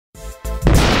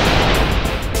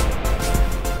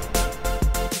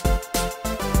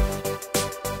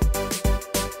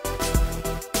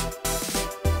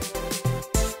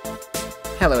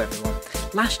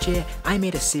Last year, I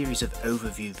made a series of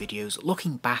overview videos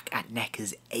looking back at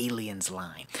NECA's Aliens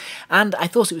line, and I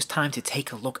thought it was time to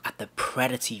take a look at the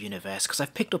Predator universe because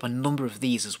I've picked up a number of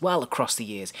these as well across the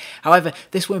years. However,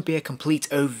 this won't be a complete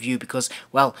overview because,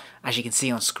 well, as you can see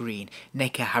on screen,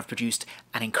 NECA have produced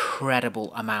an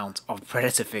incredible amount of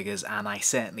Predator figures, and I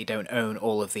certainly don't own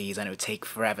all of these and it would take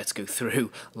forever to go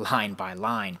through line by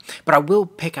line. But I will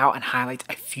pick out and highlight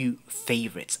a few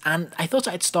favourites, and I thought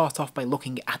I'd start off by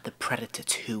looking at the Predator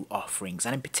 2 offerings,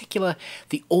 and in particular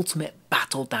the Ultimate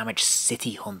Battle Damage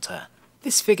City Hunter.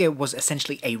 This figure was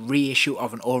essentially a reissue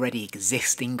of an already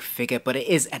existing figure, but it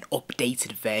is an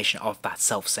updated version of that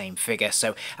self-same figure,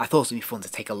 so I thought it would be fun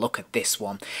to take a look at this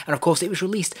one. And of course it was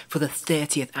released for the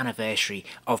 30th anniversary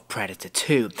of Predator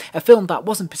 2, a film that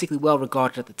wasn't particularly well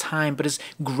regarded at the time but has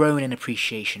grown in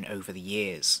appreciation over the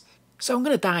years. So I'm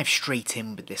going to dive straight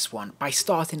in with this one by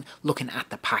starting looking at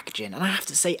the packaging, and I have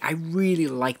to say I really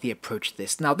like the approach to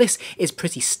this. Now this is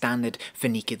pretty standard for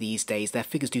NECA these days. Their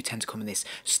figures do tend to come in this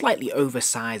slightly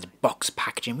oversized box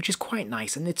packaging, which is quite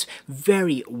nice and it's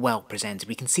very well presented.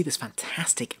 We can see this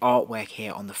fantastic artwork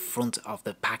here on the front of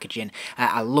the packaging.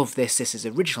 I love this. This is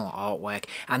original artwork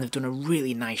and they've done a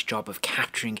really nice job of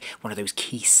capturing one of those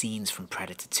key scenes from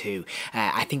Predator 2.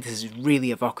 I think this is really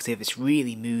evocative, it's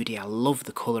really moody, I love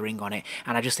the colouring on it,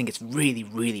 and I just think it's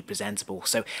really presentable,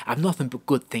 so I have nothing but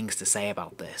good things to say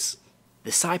about this.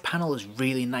 The side panel is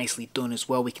really nicely done as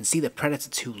well. We can see the Predator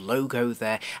 2 logo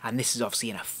there, and this is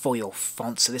obviously in a foil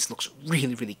font, so this looks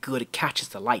really good. It catches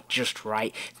the light just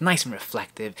right, it's nice and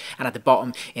reflective, and at the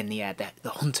bottom in the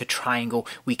Hunter triangle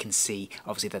we can see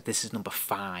obviously that this is number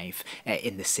 5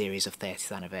 in the series of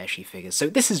 30th anniversary figures. So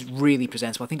this is really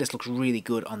presentable. I think this looks really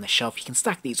good on the shelf. You can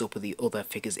stack these up with the other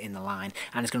figures in the line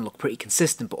and it's going to look pretty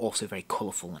consistent but also very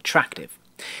colourful and attractive.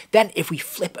 Then if we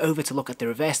flip over to look at the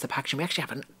reverse of the packaging, we actually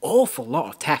have an awful lot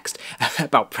of text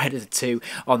about Predator 2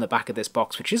 on the back of this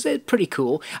box, which is pretty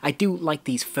cool. I do like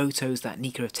these photos that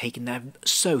NECA have taken. They're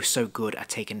so good at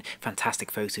taking fantastic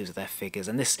photos of their figures,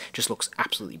 and this just looks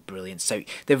absolutely brilliant. So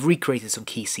they've recreated some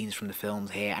key scenes from the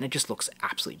films here, and it just looks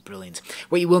absolutely brilliant.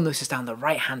 What you will notice down the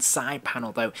right hand side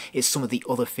panel though is some of the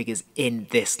other figures in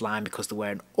this line, because there were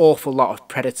an awful lot of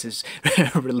Predators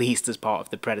released as part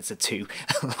of the Predator 2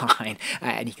 line.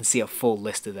 And you can see a full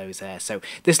list of those there. So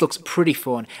this looks pretty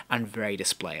fun and very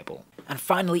displayable. And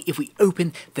finally, if we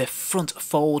open the front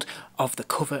fold of the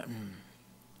cover...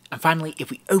 And finally, if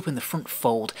we open the front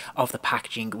fold of the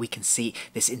packaging, we can see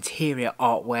this interior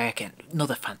artwork and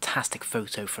another fantastic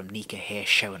photo from NECA here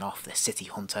showing off the City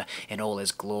Hunter in all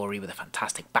his glory with a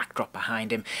fantastic backdrop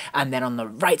behind him. And then on the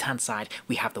right hand side,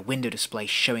 we have the window display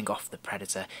showing off the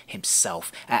Predator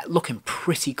himself. Looking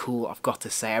pretty cool, I've got to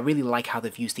say. I really like how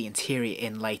they've used the interior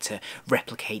inlay to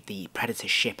replicate the Predator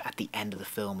ship at the end of the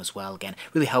film as well. Again,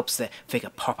 really helps the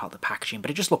figure pop out the packaging, but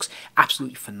it just looks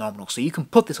absolutely phenomenal. So you can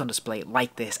put this on display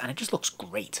like this and it just looks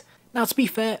great. Now to be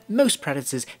fair, most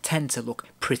Predators tend to look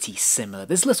pretty similar.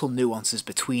 There's little nuances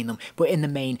between them, but in the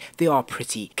main they are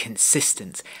pretty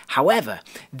consistent. However,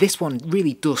 this one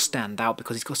really does stand out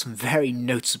because it's got some very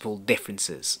noticeable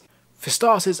differences. For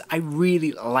starters, I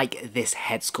really like this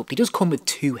head sculpt. He does come with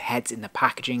 2 heads in the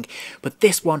packaging, but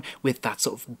this one with that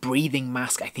sort of breathing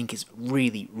mask I think is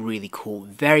really cool.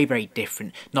 Very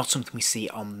different, not something we see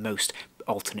on most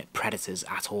alternate Predators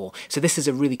at all. So this is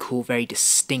a really cool, very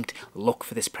distinct look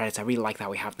for this Predator. I really like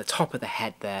that we have the top of the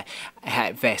head there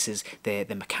versus the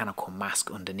mechanical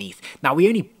mask underneath. Now we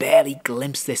only barely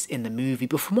glimpse this in the movie,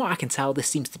 but from what I can tell this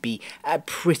seems to be a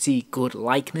pretty good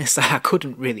likeness. I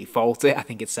couldn't really fault it. I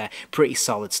think it's pretty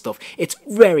solid stuff. It's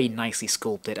very nicely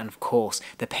sculpted, and of course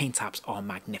the paint apps are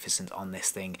magnificent on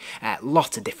this thing.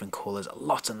 Lots of different colours,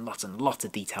 lots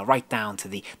of detail, right down to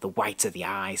the whites of the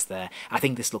eyes there. I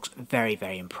think this looks very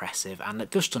impressive, and they've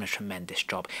just done a tremendous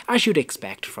job. As you'd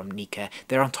expect from NECA,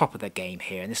 they're on top of their game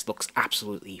here, and this looks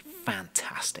absolutely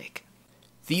fantastic.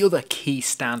 The other key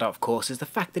standout, of course, is the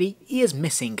fact that he is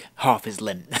missing half his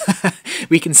limb.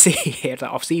 We can see here that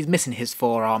obviously he's missing his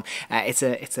forearm. It's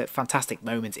a fantastic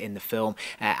moment in the film,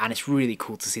 and it's really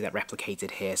cool to see that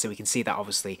replicated here. So we can see that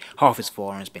obviously half his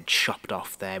forearm has been chopped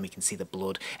off there, and we can see the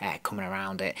blood coming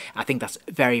around it. I think that's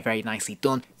very nicely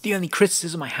done. The only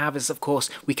criticism I have is, of course,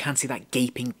 we can see that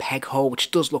gaping peg hole,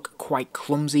 which does look quite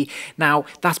clumsy. Now,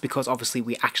 that's because obviously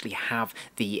we actually have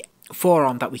the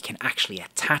forearm that we can actually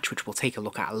attach, which we'll take a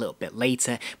look at a little bit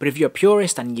later. But if you're a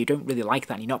purist and you don't really like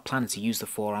that and you're not planning to use the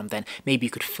forearm, then maybe you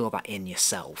could fill that in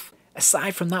yourself.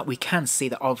 Aside from that, we can see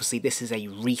that obviously this is a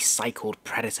recycled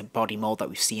Predator body mold that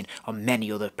we've seen on many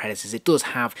other Predators. It does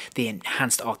have the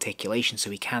enhanced articulation, so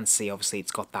we can see obviously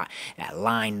it's got that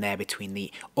line there between the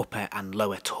upper and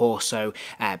lower torso,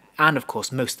 and of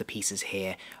course most of the pieces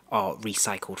here are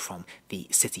recycled from the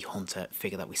City Hunter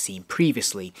figure that we've seen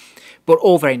previously. But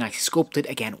all very nicely sculpted,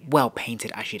 again well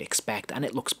painted as you'd expect, and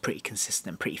it looks pretty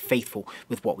consistent and pretty faithful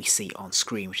with what we see on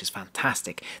screen, which is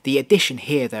fantastic. The addition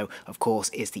here though, of course,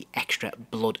 is the extra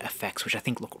blood effects, which I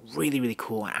think look really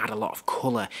cool and add a lot of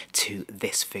colour to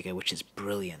this figure, which is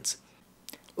brilliant.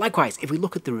 Likewise, if we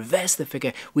look at the reverse of the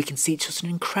figure, we can see just an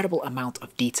incredible amount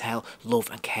of detail,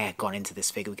 love and care gone into this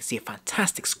figure. We can see a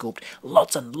fantastic sculpt,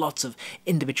 lots and lots of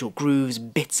individual grooves,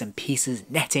 bits and pieces,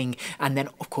 netting, and then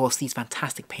of course these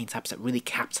fantastic paint apps that really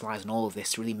capitalise on all of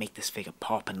this to really make this figure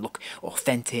pop and look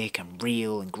authentic and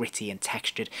real and gritty and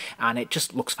textured, and it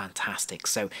just looks fantastic.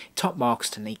 So top marks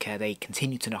to NECA, they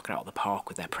continue to knock it out of the park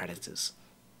with their Predators.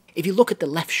 If you look at the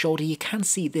left shoulder, you can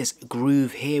see this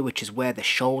groove here, which is where the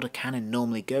shoulder cannon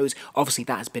normally goes. Obviously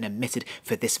that has been omitted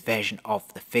for this version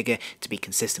of the figure to be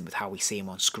consistent with how we see him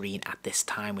on screen at this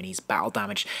time when he's battle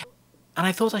damaged. And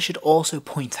I thought I should also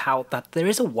point out that there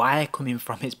is a wire coming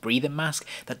from his breathing mask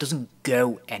that doesn't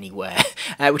go anywhere,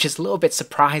 which is a little bit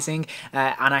surprising,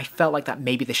 and I felt like that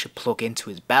maybe they should plug into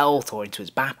his belt or into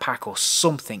his backpack or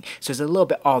something. So it's a little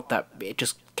bit odd that it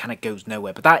just kind of goes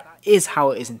nowhere, but that is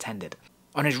how it is intended.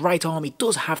 On his right arm, he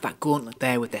does have that gauntlet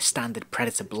there with their standard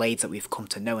Predator blades that we've come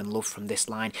to know and love from this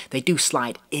line. They do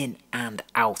slide in and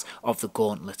out of the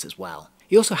gauntlet as well.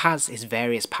 He also has his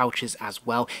various pouches as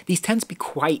well. These tend to be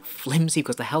quite flimsy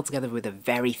because they're held together with a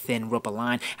very thin rubber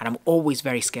line, and I'm always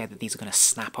very scared that these are going to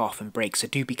snap off and break, so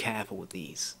do be careful with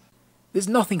these. There's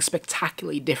nothing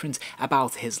spectacularly different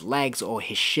about his legs or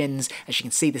his shins. As you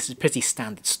can see, this is pretty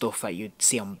standard stuff that you'd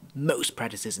see on most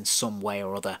Predators in some way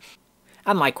or other.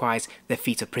 And likewise, their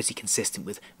feet are pretty consistent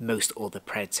with most other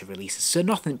Predator releases, so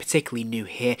nothing particularly new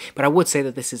here, but I would say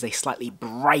that this is a slightly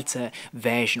brighter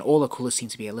version. All the colours seem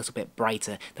to be a little bit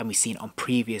brighter than we've seen on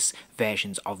previous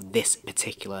versions of this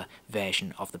particular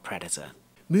version of the Predator.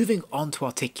 Moving on to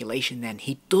articulation then,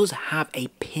 he does have a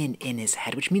pin in his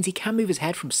head, which means he can move his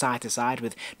head from side to side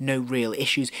with no real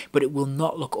issues, but it will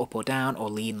not look up or down or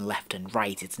lean left and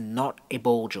right. It's not a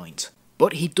ball joint.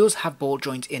 But he does have ball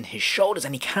joints in his shoulders,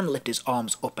 and he can lift his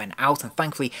arms up and out, and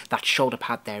thankfully that shoulder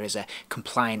pad there is a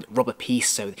compliant rubber piece,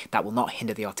 so that will not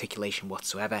hinder the articulation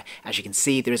whatsoever. As you can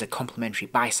see, there is a complementary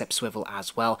bicep swivel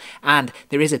as well, and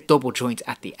there is a double joint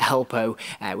at the elbow,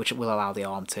 which will allow the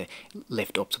arm to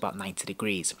lift up to about 90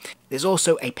 degrees. There's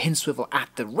also a pin swivel at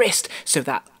the wrist, so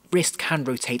that wrist can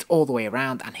rotate all the way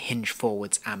around and hinge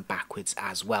forwards and backwards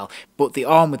as well. But the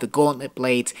arm with the gauntlet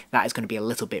blades, that is going to be a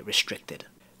little bit restricted.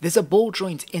 There's a ball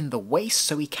joint in the waist,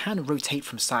 so he can rotate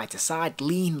from side to side,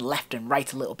 lean left and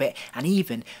right a little bit, and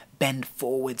even bend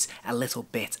forwards a little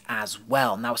bit as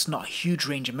well. Now, it's not a huge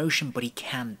range of motion, but he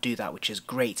can do that, which is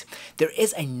great. There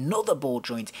is another ball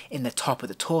joint in the top of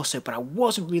the torso, but I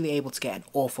wasn't really able to get an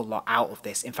awful lot out of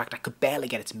this. In fact, I could barely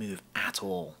get it to move at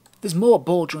all. There's more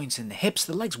ball joints in the hips,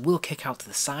 the legs will kick out to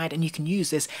the side, and you can use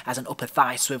this as an upper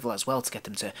thigh swivel as well to get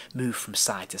them to move from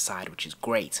side to side, which is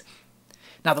great.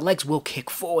 Now the legs will kick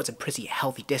forwards a pretty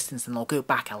healthy distance, and they'll go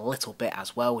back a little bit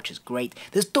as well, which is great.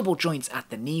 There's double joints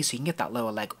at the knees, so you can get that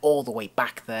lower leg all the way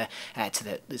back there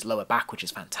to his lower back, which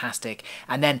is fantastic.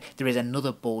 And then there is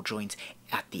another ball joint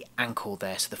at the ankle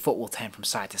there, so the foot will turn from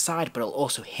side to side, but it'll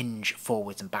also hinge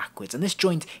forwards and backwards. And this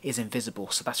joint is invisible,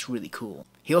 so that's really cool.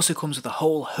 He also comes with a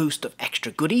whole host of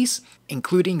extra goodies,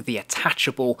 including the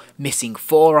attachable missing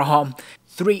forearm,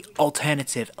 3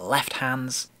 alternative left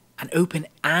hands, an open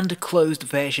and closed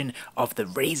version of the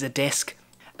razor disc,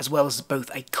 as well as both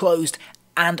a closed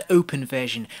and open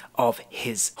version of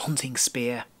his hunting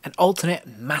spear, an alternate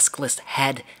maskless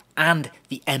head, and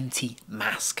the empty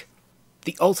mask.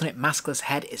 The alternate maskless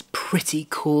head is pretty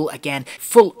cool, again,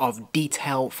 full of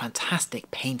detail,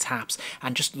 fantastic paint apps,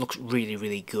 and just looks really,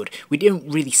 really good. We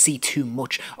don't really see too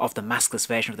much of the maskless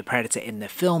version of the Predator in the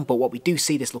film, but what we do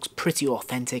see, this looks pretty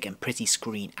authentic and pretty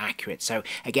screen accurate. So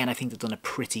again, I think they've done a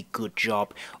pretty good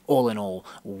job, all in all,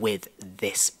 with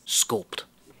this sculpt.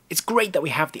 It's great that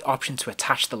we have the option to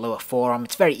attach the lower forearm.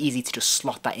 It's very easy to just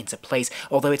slot that into place,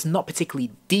 although it's not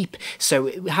particularly deep, so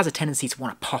it has a tendency to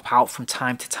want to pop out from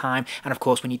time to time. And of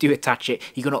course, when you do attach it,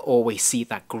 you're going to always see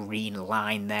that green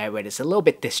line there where it's a little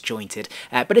bit disjointed.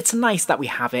 But it's nice that we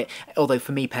have it, although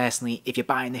for me personally, if you're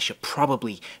buying this, you're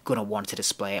probably going to want to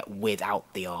display it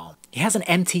without the arm. He has an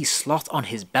empty slot on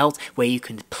his belt where you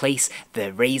can place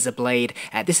the razor blade.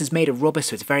 This is made of rubber,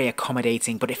 so it's very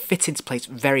accommodating, but it fits into place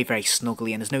very, very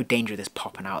snugly, and there's no danger of this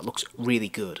popping out. It looks really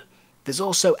good. There's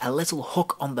also a little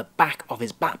hook on the back of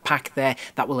his backpack there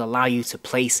that will allow you to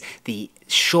place the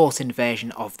shortened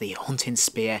version of the hunting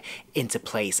spear into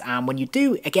place, and when you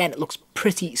do, again, it looks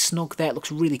pretty snug there. It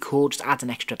looks really cool, just adds an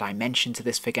extra dimension to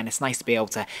this figure, and it's nice to be able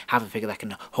to have a figure that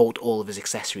can hold all of his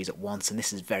accessories at once, and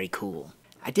this is very cool.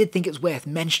 I did think it's worth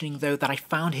mentioning though that I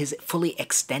found his fully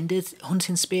extended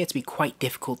hunting spear to be quite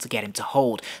difficult to get him to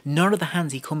hold. None of the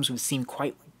hands he comes with seem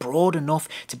quite broad enough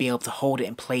to be able to hold it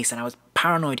in place, and I was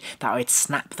paranoid that I would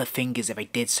snap the fingers if I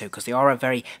did so, because they are a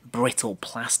very brittle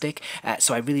plastic,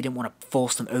 so I really didn't want to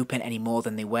force them open any more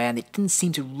than they were, and it didn't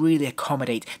seem to really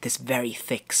accommodate this very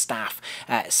thick staff,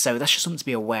 so that's just something to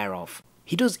be aware of.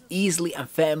 He does easily and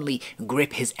firmly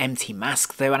grip his empty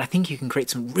mask though, and I think you can create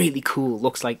some really cool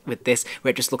looks like with this, where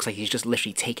it just looks like he's just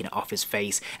literally taking it off his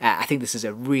face. I think this is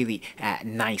a really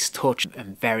nice touch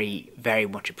and very, very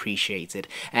much appreciated.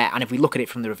 And if we look at it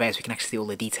from the reverse, we can actually see all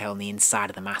the detail on the inside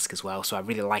of the mask as well, so I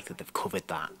really like that they've covered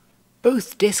that.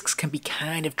 Both discs can be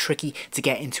kind of tricky to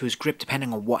get into his grip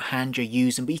depending on what hand you're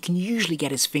using, but you can usually get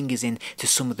his fingers into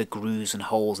some of the grooves and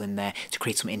holes in there to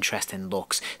create some interesting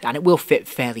looks, and it will fit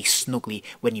fairly snugly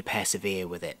when you persevere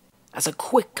with it. As a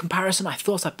quick comparison, I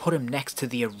thought I'd put him next to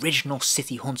the original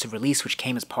City Hunter release, which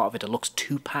came as part of a deluxe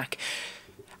 2-pack.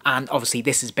 And obviously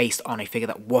this is based on a figure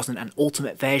that wasn't an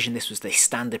ultimate version. This was the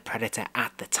standard Predator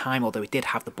at the time, although it did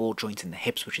have the ball joint in the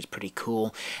hips, which is pretty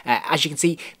cool. As you can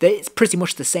see, it's pretty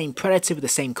much the same Predator with the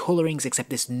same colourings, except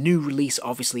this new release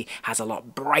obviously has a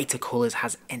lot brighter colours,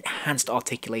 has enhanced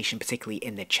articulation, particularly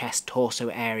in the chest torso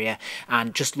area,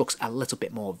 and just looks a little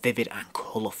bit more vivid and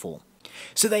colourful.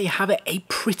 So there you have it, a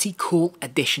pretty cool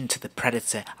addition to the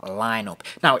Predator lineup.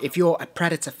 Now, if you're a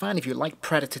Predator fan, if you like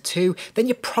Predator 2, then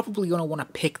you're probably going to want to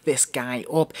pick this guy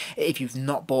up if you've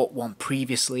not bought one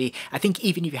previously. I think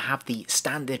even if you have the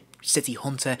standard City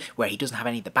Hunter, where he doesn't have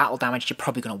any of the battle damage, you're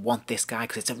probably going to want this guy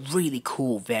because it's a really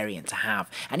cool variant to have.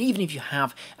 And even if you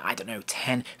have, I don't know,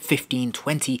 10, 15,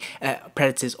 20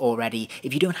 Predators already,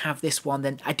 if you don't have this one,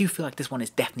 then I do feel like this one is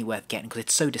definitely worth getting because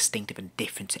it's so distinctive and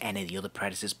different to any of the other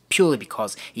Predators, purely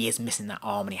because he is missing that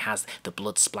arm and he has the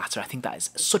blood splatter. I think that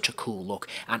is such a cool look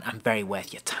and very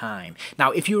worth your time. Now,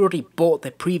 if you already bought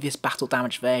the previous battle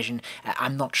damage version,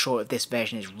 I'm not sure if this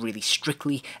version is really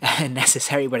strictly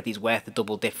necessary, whether he's worth the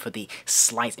double dip for the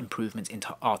slight improvements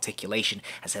into articulation.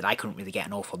 As I said, I couldn't really get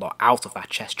an awful lot out of that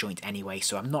chest joint anyway,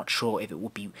 so I'm not sure if it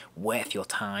would be worth your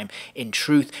time in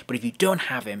truth, but if you don't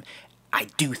have him, I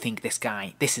do think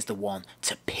this is the one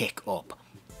to pick up.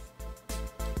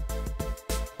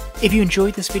 If you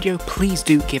enjoyed this video, please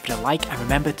do give it a like and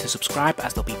remember to subscribe,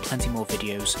 as there'll be plenty more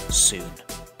videos soon.